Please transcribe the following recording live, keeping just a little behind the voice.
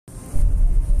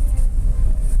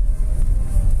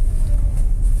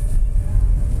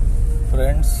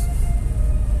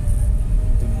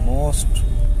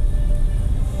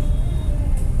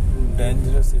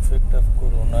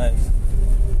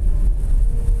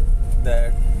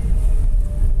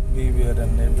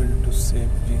to save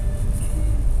the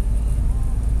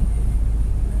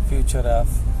future of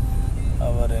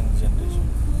our young generation,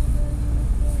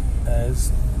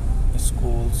 as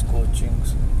schools,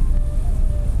 coachings,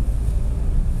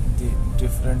 the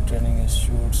different training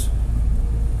institutes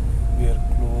were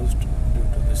closed due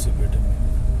to this epidemic.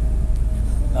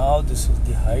 Now this is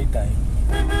the high time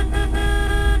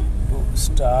to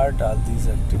start all these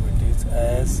activities,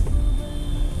 as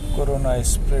corona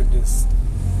spread is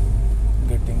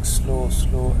getting slow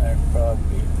and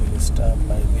probably it will stop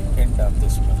by the end of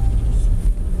this month.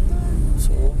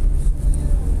 So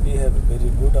we have a very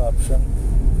good option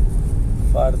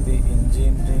for the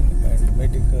engineering and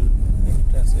medical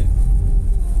entrance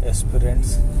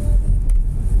aspirants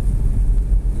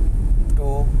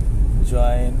to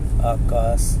join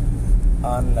Aakash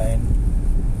online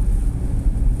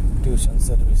tuition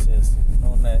services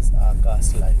known as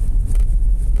Aakash Live.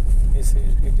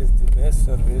 It is the best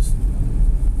service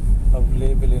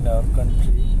available in our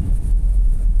country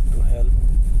to help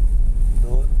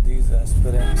these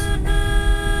aspirants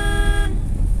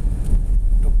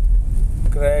to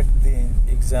crack the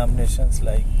examinations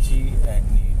like JEE and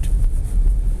NEET.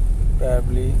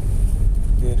 Probably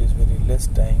there is very less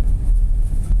time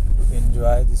to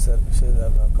enjoy the services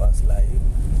of Aakash Live.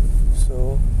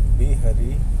 So be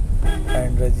hurry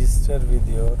and register with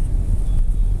your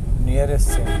nearest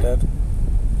center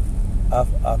of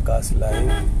Aakash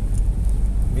Live.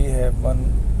 We have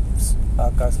one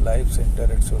Aakash Live center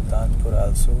at Sultanpur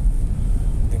also.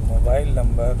 The mobile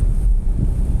number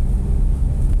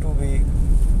to be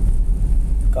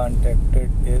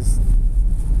contacted is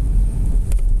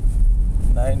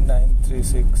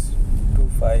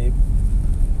 993625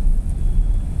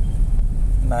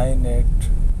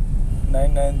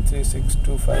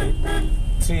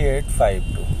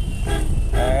 3852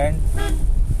 and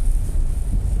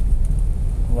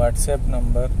WhatsApp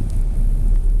number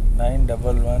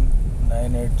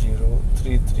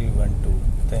 911-980-3312.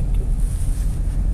 Thank you.